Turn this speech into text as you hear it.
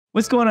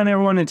What's going on,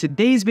 everyone? In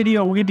today's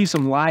video, we're gonna do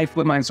some live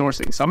Flipmine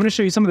sourcing. So I'm gonna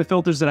show you some of the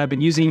filters that I've been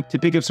using to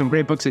pick up some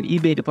great books at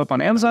eBay to flip on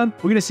Amazon.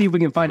 We're gonna see if we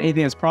can find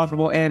anything that's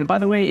profitable. And by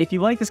the way, if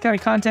you like this kind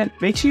of content,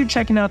 make sure you're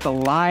checking out the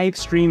live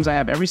streams I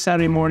have every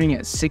Saturday morning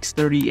at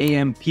 6:30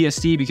 a.m.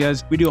 PST,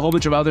 because we do a whole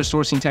bunch of other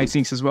sourcing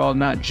techniques as well,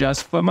 not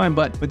just Flipmine.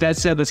 But with that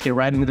said, let's get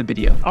right into the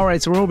video. All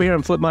right, so we're over here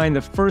on Flipmine.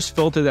 The first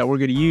filter that we're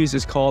gonna use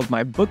is called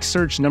my book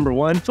search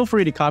 #1. Feel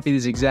free to copy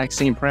these exact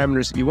same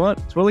parameters if you want.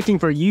 So we're looking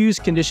for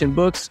used condition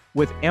books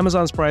with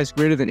Amazon's price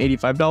greater than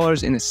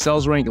 $85 and a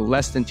sales rank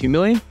less than 2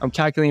 million. I'm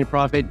calculating a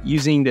profit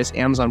using this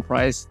Amazon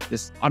price,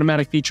 this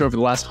automatic feature over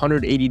the last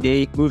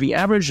 180-day moving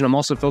average, and I'm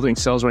also filtering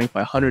sales rank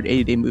by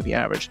 180-day moving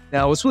average.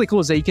 Now, what's really cool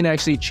is that you can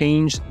actually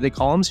change the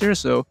columns here,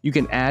 so you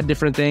can add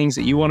different things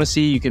that you want to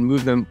see. You can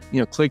move them,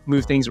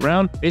 move things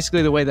around.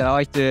 Basically, the way that I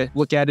like to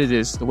look at it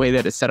is the way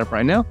that it's set up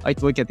right now. I like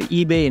to look at the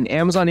eBay and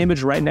Amazon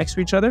image right next to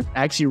each other.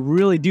 I actually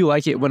really do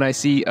like it when I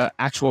see an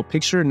actual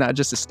picture, not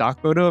just a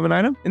stock photo of an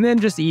item, and then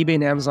just the eBay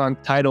and Amazon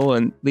title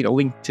and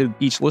link to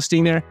each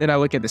listing there. Then I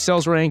look at the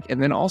sales rank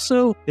and then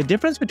also the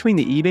difference between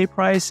the eBay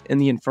price and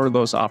the inferred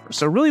lows offer.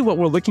 So really what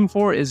we're looking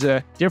for is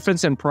a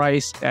difference in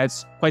price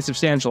that's quite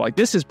substantial. Like,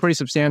 this is pretty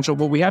substantial.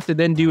 What we have to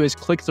then do is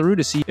click through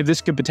to see if this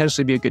could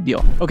potentially be a good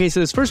deal. Okay, so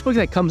this first book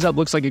that comes up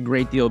looks like a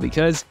great deal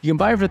because you can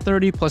buy it for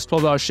 $30 plus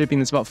 $12 shipping.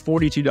 That's about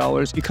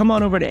 $42. You come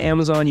on over to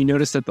Amazon, you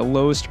notice that the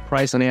lowest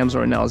price on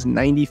Amazon right now is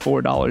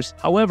 $94.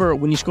 However,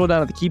 when you scroll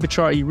down at the Keep It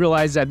chart, you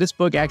realize that this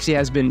book actually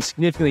has been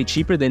significantly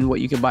cheaper than what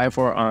you can buy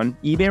for on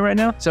eBay right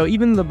now. So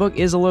even the book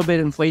is a little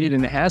bit inflated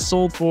and it has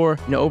sold for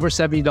over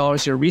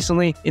 $70 here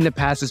recently. In the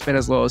past, it's been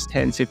as low as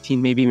 10,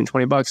 15, maybe even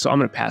 $20. So I'm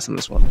gonna pass on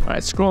this one. All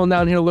right, scrolling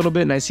down here a little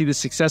bit and I see the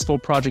successful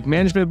project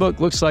management book.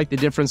 Looks like the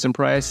difference in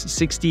price,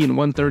 60 and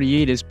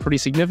 138, is pretty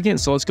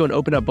significant. So let's go and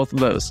open up both of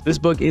those. This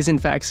book is in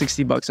fact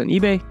 $60 on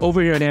eBay.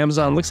 Over here on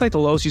Amazon, looks like the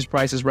lowest used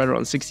price is right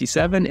around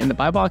 67 and the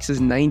buy box is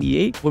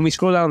 98. When we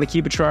scroll down on the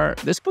Keep It chart,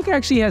 this book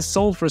actually has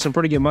sold for some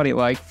pretty good money.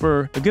 Like,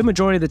 for a good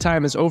majority of the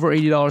time, it's over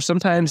 $80.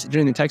 Sometimes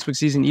during the textbook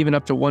season, even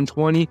up to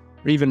 120.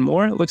 Or even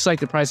more. It looks like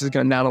the price has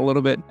gone down a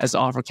little bit as the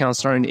offer count's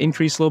starting to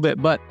increase a little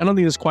bit, but I don't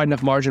think there's quite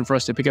enough margin for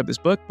us to pick up this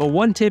book. But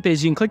one tip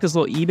is you can click this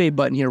little eBay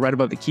button here right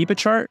above the Keep It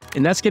chart,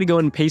 and that's going to go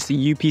and paste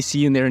the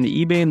UPC in there into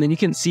eBay, and then you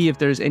can see if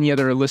there's any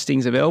other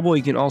listings available.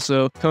 You can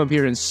also come up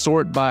here and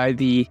sort by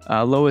the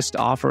lowest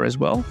offer as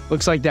well.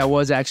 Looks like that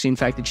was actually in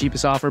fact the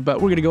cheapest offer, but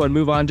we're going to go and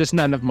move on, just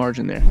not enough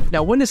margin there.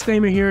 Now, one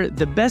disclaimer here,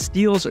 the best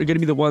deals are going to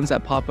be the ones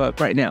that pop up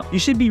right now. You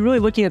should be really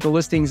looking at the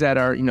listings that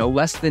are,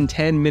 less than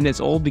 10 minutes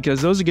old, because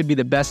those are going to be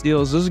the best deals.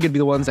 Those are going to be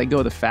the ones that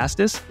go the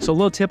fastest. So a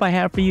little tip I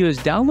have for you is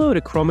download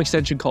a Chrome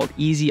extension called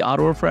Easy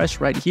Auto Refresh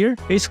right here.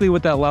 Basically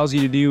what that allows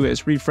you to do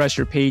is refresh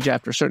your page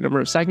after a certain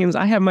number of seconds.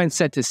 I have mine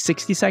set to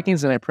 60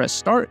 seconds and I press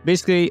start.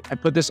 Basically, I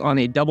put this on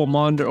a double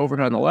monitor over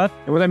here on the left.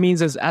 And what that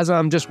means is as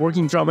I'm just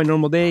working throughout my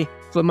normal day,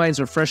 Flipmine's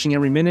refreshing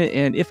every minute.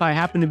 And if I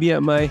happen to be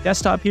at my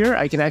desktop here,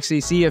 I can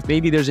actually see if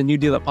maybe there's a new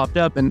deal that popped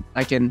up and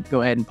I can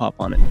go ahead and pop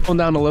on it. Pull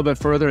down a little bit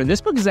further. And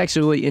this book is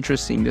actually really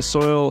interesting. The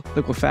soil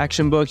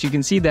liquefaction book. You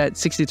can see that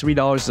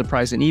 $63 is the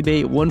price on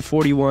eBay.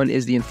 $141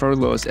 is the inferred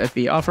lowest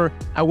FBA offer.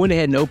 I went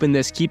ahead and opened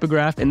this Keep It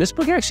graph, and this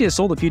book actually has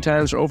sold a few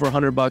times for over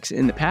 $100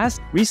 in the past.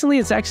 Recently,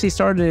 it's actually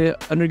started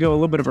to undergo a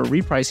little bit of a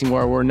repricing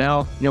where we're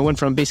now, went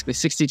from basically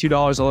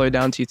 $62 all the way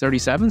down to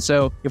 $37.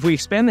 So if we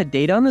expand the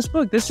data on this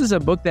book, this is a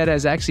book that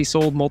has actually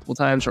sold multiple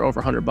times for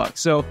over $100.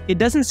 So it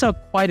doesn't sell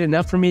quite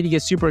enough for me to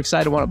get super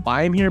excited and want to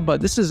buy them here,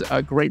 but this is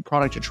a great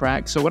product to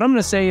track. So what I'm going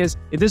to say is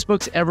if this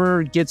book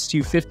ever gets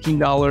to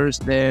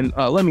 $15, then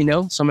let me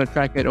know. So I'm going to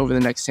track it over the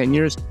next 10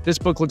 years. This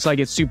book looks like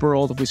it's super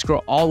old. If we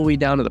scroll all the way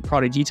down to the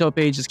product detail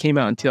page, this came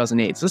out in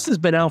 2008. So this has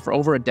been out for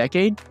over a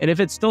decade. And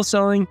if it's still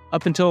selling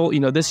up until,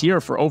 this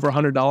year for over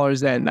 $100,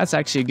 then that's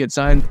actually a good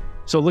sign.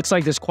 So it looks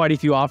like there's quite a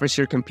few offers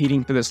here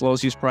competing for this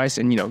lowest use price.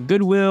 And,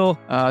 Goodwill,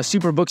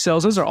 Super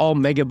Booksellers, those are all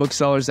mega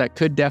booksellers that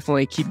could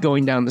definitely keep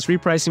going down this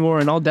repricing war.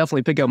 And I'll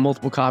definitely pick up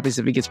multiple copies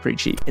if it gets pretty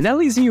cheap. And that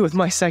leads me with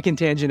my second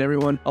tangent,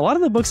 everyone. A lot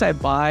of the books I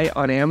buy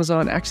on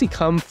Amazon actually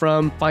come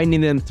from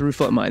finding them through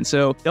Flipmine.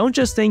 So don't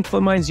just think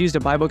Flipmine's used to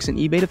buy books on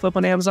eBay to flip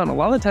on Amazon. A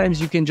lot of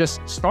times you can just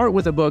start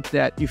with a book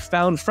that you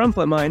found from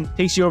Flipmine,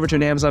 takes you over to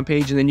an Amazon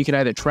page, and then you can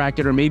either track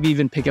it or maybe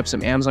even pick up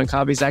some Amazon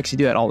copies. I actually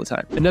do that all the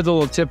time. Another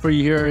little tip for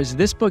you here is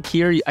this book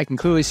here, I can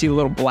clearly see the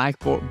little black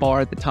bar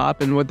at the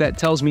top, and what that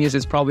tells me is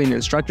it's probably an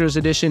instructor's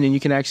edition, and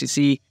you can actually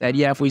see that,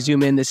 yeah, if we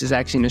zoom in, this is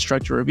actually an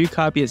instructor review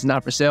copy. It's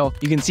not for sale.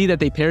 You can see that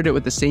they paired it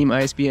with the same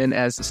ISBN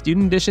as the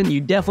student edition. You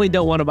definitely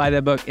don't want to buy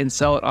that book and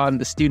sell it on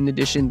the student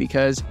edition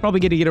because you're probably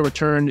going to get a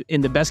return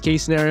in the best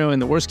case scenario. In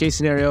the worst case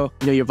scenario,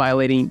 you're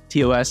violating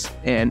TOS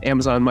and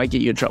Amazon might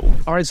get you in trouble.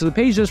 All right, so the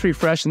page just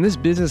refreshed and this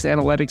business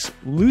analytics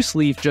loose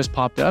leaf just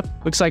popped up.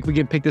 Looks like we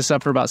can pick this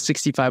up for about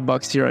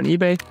 $65 here on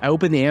eBay. I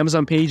open the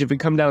Amazon page. If we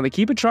come down to the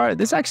Keep a chart,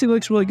 this actually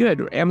looks really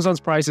good. Amazon's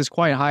price is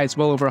quite high. It's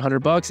well over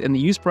 $100, and the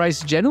used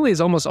price generally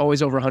is almost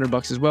always over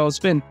 $100 as well. It's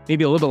been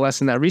maybe a little bit less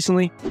than that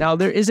recently. Now,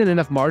 there isn't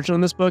enough margin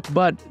on this book,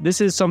 but this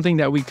is something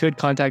that we could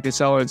contact the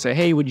seller and say,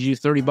 hey, would you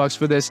do $30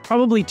 for this?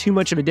 Probably too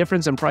much of a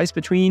difference in price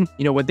between,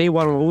 what they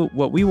want and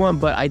what we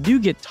want, but I do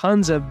get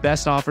tons of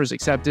best offers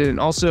accepted, and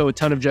also a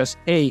ton of just,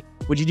 hey,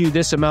 would you do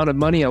this amount of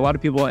money? A lot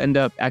of people end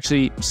up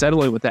actually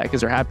settling with that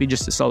because they're happy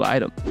just to sell the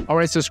item. All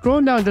right, so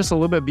scrolling down just a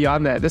little bit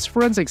beyond that, this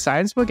forensic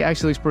science book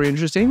actually looks pretty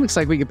interesting. Looks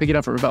like we can pick it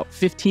up for about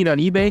 $15 on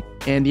eBay,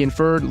 and the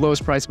inferred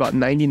lowest price about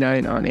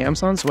 $99 on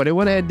Amazon. So what I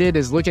went ahead and did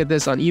is look at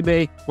this on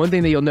eBay. One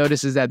thing that you'll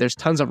notice is that there's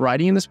tons of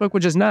writing in this book,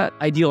 which is not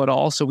ideal at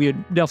all. So we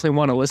would definitely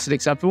want to list it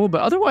acceptable,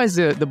 but otherwise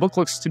the book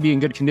looks to be in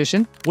good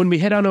condition. When we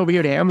head on over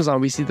here to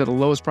Amazon, we see that the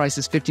lowest price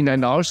is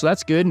 $59. So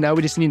that's good. Now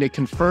we just need to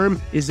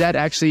confirm, is that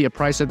actually a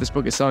price that this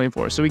book is selling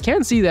for? So we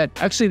can see that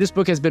actually this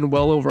book has been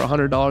well over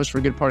 $100 for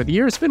a good part of the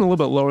year. It's been a little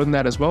bit lower than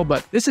that as well,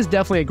 but this is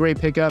definitely a great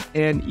pickup.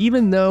 And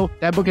even though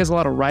that book has a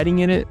lot of writing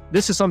in it,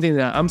 this is something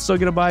that I'm still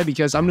going to buy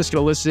because I'm just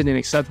going to list it in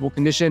acceptable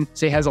condition.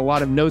 Say it has a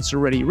lot of notes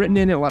already written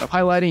in it, a lot of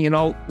highlighting, and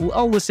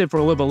I'll list it for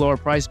a little bit lower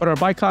price. But our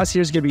buy cost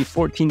here is going to be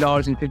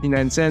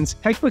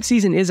 $14.59. Textbook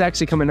season is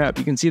actually coming up.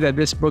 You can see that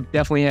this book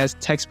definitely has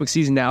textbook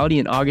seasonality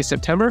in August,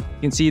 September.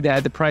 You can see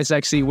that the price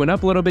actually went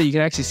up a little bit. You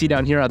can actually see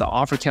down here how the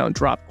offer count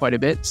dropped quite a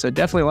bit. So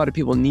definitely a lot of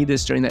people need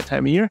this during that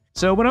time of year.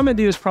 So what I'm going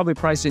to do is probably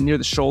price it near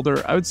the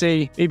shoulder. I would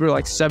say maybe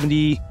like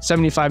 $70,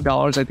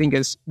 $75, I think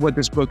is what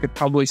this book could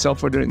probably sell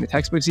for during the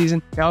textbook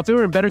season. Now, if it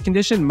were in better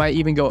condition, might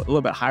even go a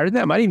little bit higher than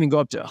that. Might even go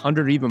up to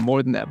 100 or even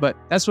more than that. But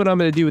that's what I'm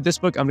going to do with this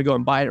book. I'm going to go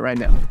and buy it right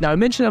now. Now, I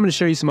mentioned I'm going to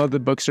show you some other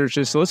book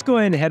searches. So let's go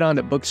ahead and head on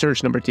to book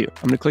search number 2. I'm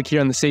going to click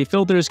here on the save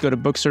filters, go to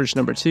book search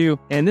number 2.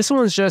 And this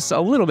one's just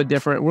a little bit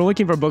different. We're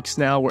looking for books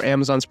now where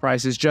Amazon's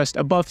price is just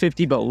above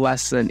 50, but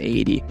less than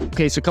 80.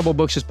 Okay, so a couple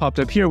books just popped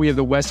up here. We have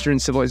the Western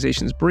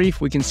Civilizations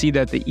Brief. We can see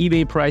that the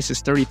eBay price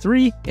is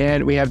 33,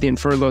 and we have the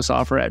inferred lowest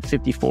offer at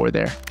 54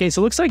 there. Okay,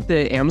 so it looks like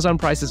the Amazon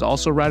price is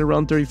also right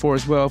around 34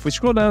 as well. If we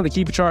scroll down to the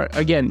Keep a Chart,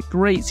 again,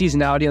 great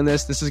seasonality on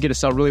this. This is going to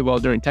sell really well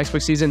during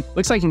textbook season.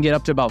 Looks like it can get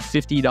up to about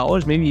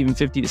 $50, maybe even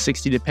 50 to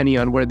 60, depending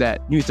on where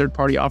that new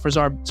third-party offers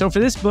are. So for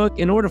this book,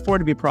 in order for it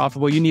to be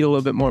profitable, you need a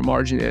little bit more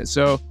margin in it.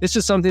 So it's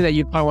just something that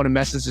you'd probably want to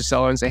message the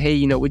seller and say,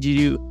 hey, would you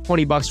do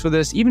 $20 for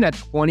this? Even at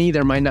 20,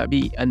 there might not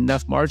be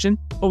enough margin,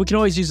 but we can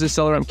always use the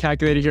Seller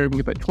calculator here.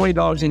 We can put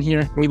 $20 in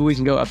here. Maybe we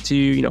can go up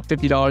to,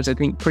 $50. I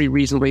think pretty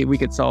reasonably we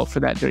could sell for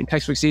that during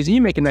textbook season.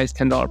 You make a nice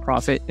 $10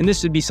 profit, and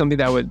this would be something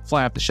that would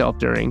fly off the shelf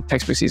during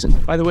textbook season.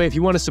 By the way, if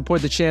you want to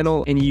support the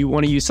channel and you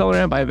want to use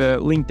SellerAmp, I have a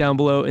link down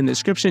below in the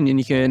description, and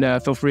you can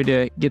feel free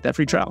to get that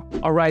free trial.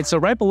 All right, so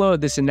right below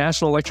this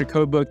National Electric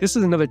Code book, this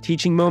is another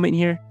teaching moment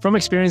here. From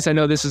experience, I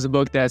know this is a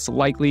book that's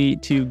likely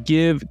to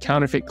give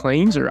counterfeit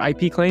claims or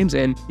IP claims,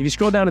 and if you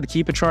scroll down to the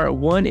Keep a Chart,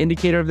 one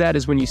indicator of that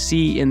is when you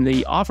see in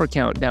the offer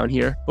count down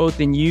here, both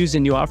in used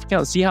and new offer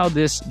count, see how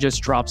this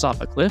just drops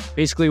off a cliff?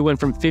 Basically, went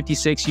from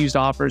 56 used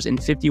offers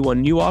and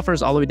 51 new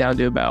offers all the way down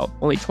to about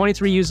only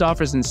 23 used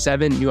offers and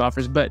 7 new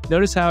offers. But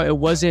notice how it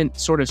wasn't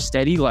sort of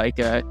steady, like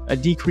a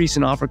decrease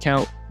in offer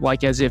count,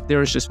 like as if there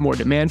was just more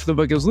demand for the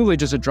book. It was literally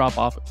just a drop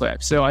off a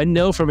cliff. So I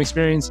know from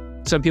experience,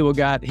 some people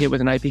got hit with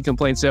an IP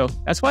complaint. So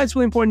that's why it's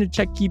really important to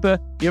check Keepa.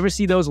 If you ever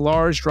see those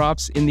large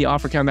drops in the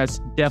offer count, that's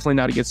definitely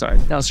not a good sign.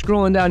 Now,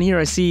 scrolling down here,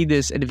 I see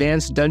this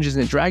Advanced Dungeons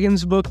and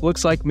Dragons book.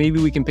 Looks like maybe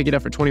we can pick it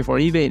up for 24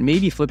 on eBay and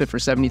maybe flip it for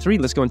 73.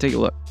 Let's go and take a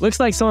look. Looks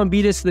like someone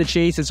beat us to the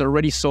chase. It's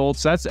already sold.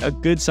 So that's a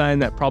good sign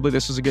that probably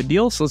this was a good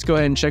deal. So let's go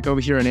ahead and check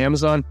over here on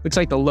Amazon. Looks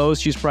like the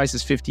lowest used price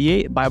is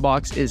 58. Buy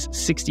box is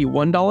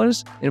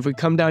 $61. And if we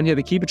come down here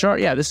to Keep a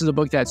Chart, yeah, this is a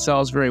book that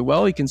sells very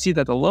well. You can see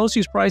that the lowest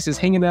used price is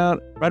hanging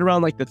out right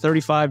around like the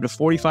 35 to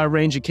 45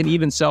 range. It can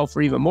even sell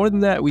for even more than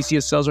that. We see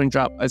a sales range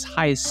drop as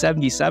high as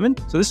 77.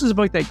 So this is a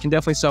book that can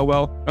definitely sell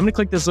well. I'm going to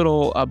click this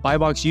little buy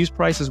box used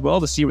price as well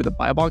to see where the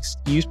buy box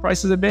used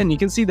prices have been. You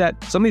can see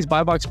that some of these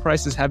buy box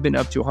prices have been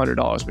up to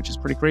 $100, which is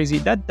pretty crazy.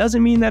 That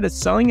doesn't mean that it's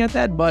selling at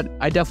that, but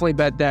I definitely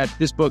bet that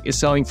this book is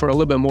selling for a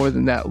little bit more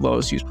than that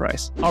lowest used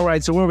price. All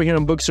right, so we're over here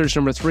on book search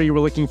number 3. We're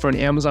looking for an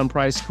Amazon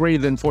price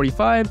greater than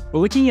 45. We're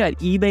looking at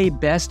eBay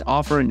best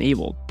offer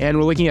enabled, and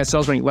we're looking at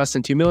sales rank less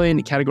than 2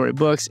 million, category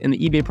books, and the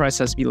eBay price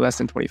has to be less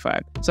than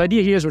 25. So the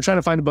idea here is we're trying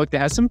to find a book that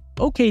has some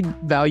okay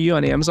value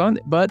on Amazon,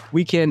 but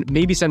we can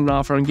maybe send an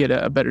offer and get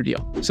a better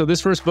deal. So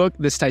this first book,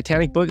 this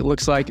Titanic book, it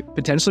looks like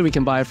potentially we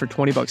can buy it for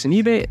 20 bucks on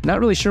eBay. Not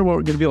really sure what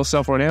we're going to be able to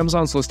sell for on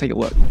Amazon, so let's take a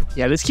look.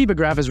 Yeah, this Keep a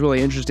graph is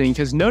really interesting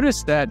because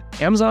notice that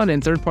Amazon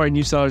and third-party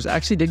news sellers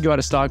actually did go out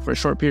of stock for a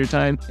short period of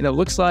time, and it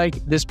looks like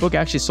this book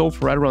actually sold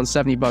for right around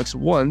 70 bucks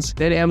once.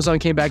 Then Amazon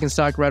came back in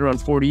stock right around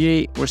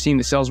 48. We're seeing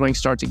the sales rank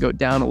start to go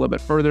down a little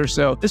bit further.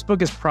 So this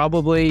book is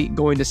probably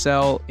going to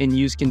sell in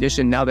used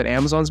condition now that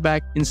Amazon's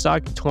back in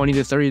stock, $20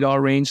 to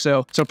 $30 range.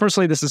 So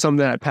personally, this is something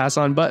that I'd pass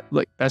on, but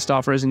look, best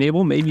offer is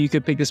enabled. Maybe you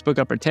could pick this book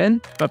up for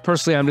 10, but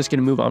personally, I'm just going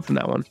to move on from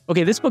that one.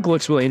 Okay, this book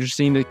looks really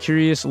interesting. The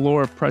Curious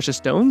Lore of Precious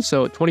Stones.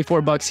 So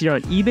 24 bucks here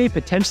on eBay,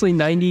 potentially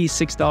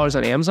 $96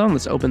 on Amazon.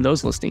 Let's open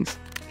those listings.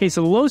 Okay,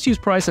 so the lowest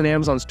used price on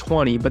Amazon is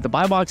 20, but the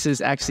buy box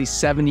is actually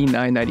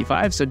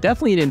 $79.95. So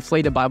definitely an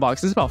inflated buy box.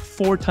 This is about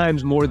 4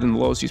 times more than the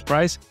lowest used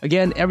price.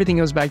 Again, everything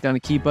goes back down to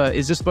Keepa.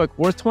 Is this book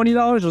worth $20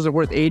 or is it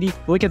worth $80?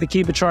 Look at the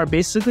Keepa chart.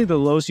 Basically, the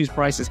lowest used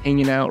price is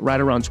hanging out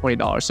right around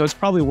 $20. So it's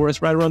probably worth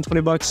right around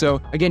 20 bucks.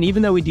 So again,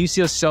 even though we do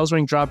see a sales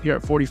rank drop here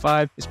at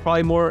 45, it's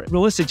probably more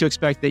realistic to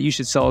expect that you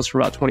should sell this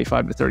for about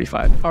 25 to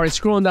 35. All right,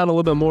 scrolling down a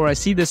little bit more, I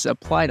see this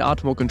Applied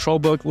Optimal Control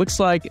book.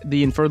 Looks like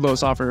the inferred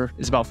lowest offer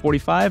is about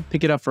 45.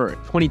 Pick it up for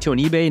 22 on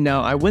eBay.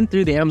 Now, I went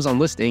through the Amazon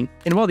listing,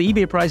 and while the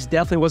eBay price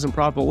definitely wasn't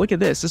profitable, look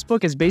at this. This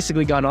book has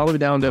basically gone all the way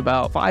down to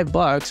about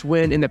 $5,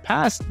 when in the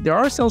past, there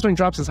are sales rank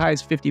drops as high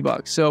as 50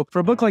 bucks. So for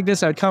a book like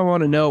this, I'd kind of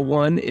want to know,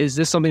 one, is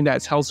this something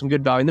that's held some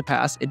good value in the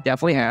past? It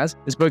definitely has.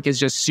 This book is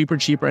just super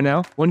cheap right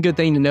now. One good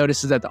thing to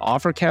notice is that the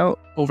offer count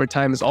over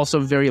time is also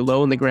very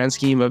low in the grand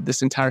scheme of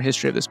this entire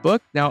history of this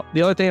book. Now,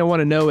 the other thing I want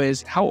to know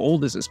is, how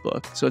old is this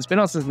book? So it's been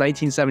out since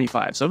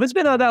 1975. So if it's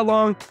been out that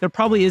long, there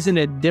probably isn't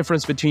a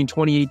difference between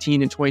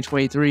 2018 and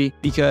 2023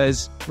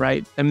 because,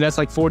 right, I mean, that's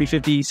like 40,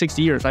 50,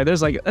 60 years, right?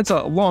 That's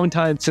a long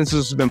time since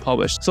this has been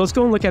published. So let's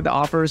go and look at the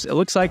offers. It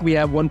looks like we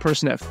have one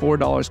person at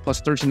 $4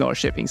 plus $13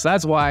 shipping. So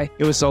that's why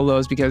it was so low,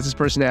 is because this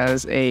person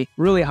has a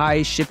really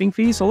high shipping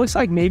fee. So it looks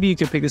like maybe you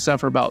could pick this up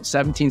for about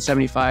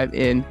 $17.75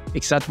 in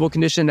acceptable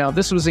condition. Now, if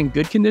this was in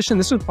good condition,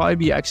 this would probably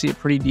be actually a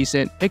pretty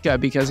decent pickup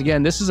because,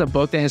 again, this is a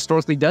book that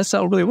historically does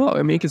sell really well.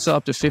 I mean, it can sell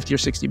up to 50 or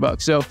 60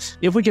 bucks. So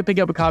if we could pick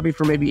up a copy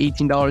for maybe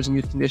 $18 in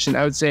used condition,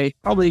 I would say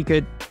probably you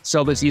could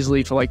sell this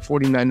easily for like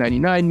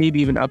 $49.99,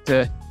 maybe even up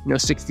to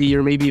 60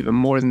 or maybe even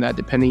more than that,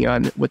 depending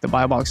on what the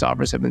buy box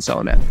offers have been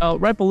selling at.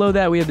 Right below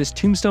that, we have this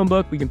Tombstone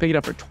book. We can pick it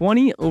up for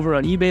 $20 over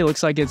on eBay.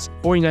 Looks like it's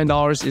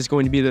 $49 is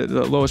going to be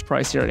the lowest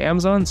price here at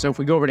Amazon. So if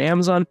we go over to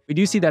Amazon, we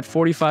do see that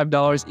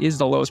 $45 is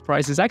the lowest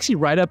price. It's actually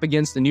right up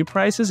against the new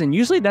prices. And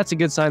usually that's a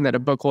good sign that a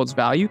book holds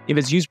value if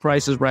its used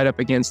price is right up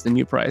against the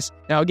new price.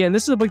 Now, again,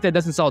 this is a book that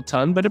doesn't sell a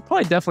ton, but it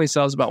probably definitely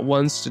sells about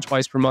once to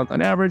twice per month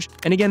on average.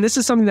 And again, this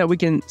is something that we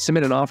can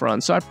submit an offer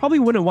on. So I probably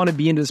wouldn't want to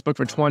be into this book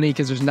for 20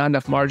 because there's not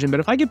enough margin. But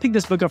if I could pick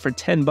this book up for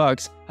 10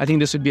 bucks, I think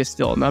this would be a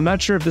steal. Now, I'm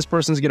not sure if this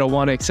person's going to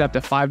want to accept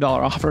a $5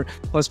 offer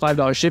plus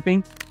 $5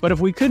 shipping, but if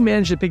we could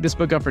manage to pick this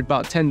book up for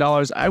about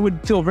 $10, I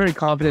would feel very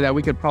confident that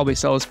we could probably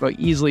sell this book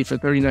easily for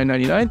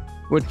 $39.99, in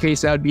which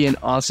case that would be an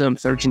awesome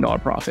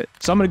 $13 profit.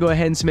 So I'm going to go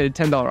ahead and submit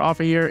a $10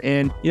 offer here,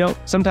 and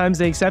sometimes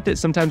they accept it,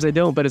 sometimes they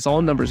don't, but it's all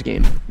a numbers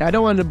game. Now, I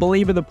don't want to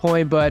belabor the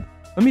point, but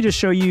let me just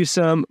show you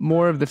some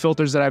more of the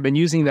filters that I've been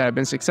using that I've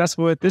been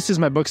successful with. This is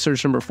my book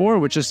search number 4,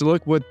 which is to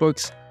look what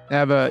books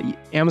have a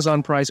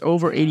Amazon price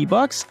over 80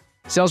 bucks,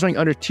 sales rank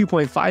under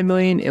 2.5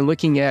 million, and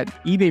looking at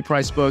eBay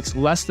price books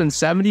less than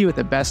 70 with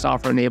the best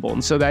offer enabled.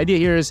 And so the idea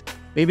here is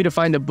maybe to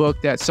find a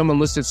book that someone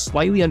listed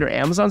slightly under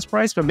Amazon's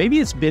price, but maybe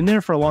it's been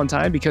there for a long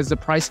time because the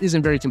price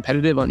isn't very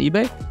competitive on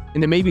eBay.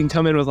 And then maybe you can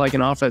come in with like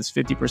an offer that's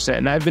 50%.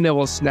 And I've been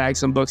able to snag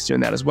some books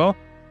doing that as well.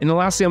 And then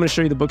lastly, I'm going to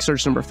show you the book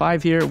search number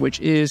 5 here, which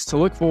is to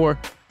look for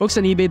books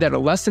on eBay that are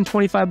less than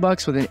 25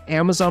 bucks with an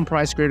Amazon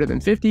price greater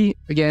than 50.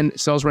 Again,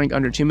 sales rank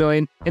under 2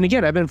 million. And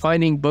again, I've been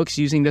finding books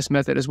using this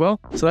method as well.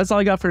 So that's all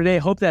I got for today.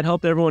 Hope that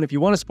helped everyone. If you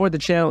want to support the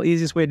channel,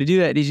 easiest way to do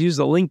that is use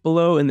the link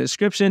below in the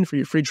description for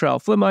your free trial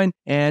of Flipmine.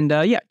 And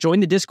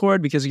join the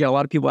Discord because we got a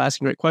lot of people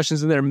asking great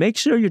questions in there. Make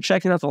sure you're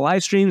checking out the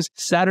live streams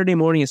Saturday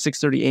morning at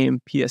 6:30 a.m.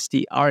 PST.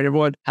 All right,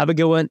 everyone, have a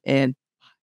good one and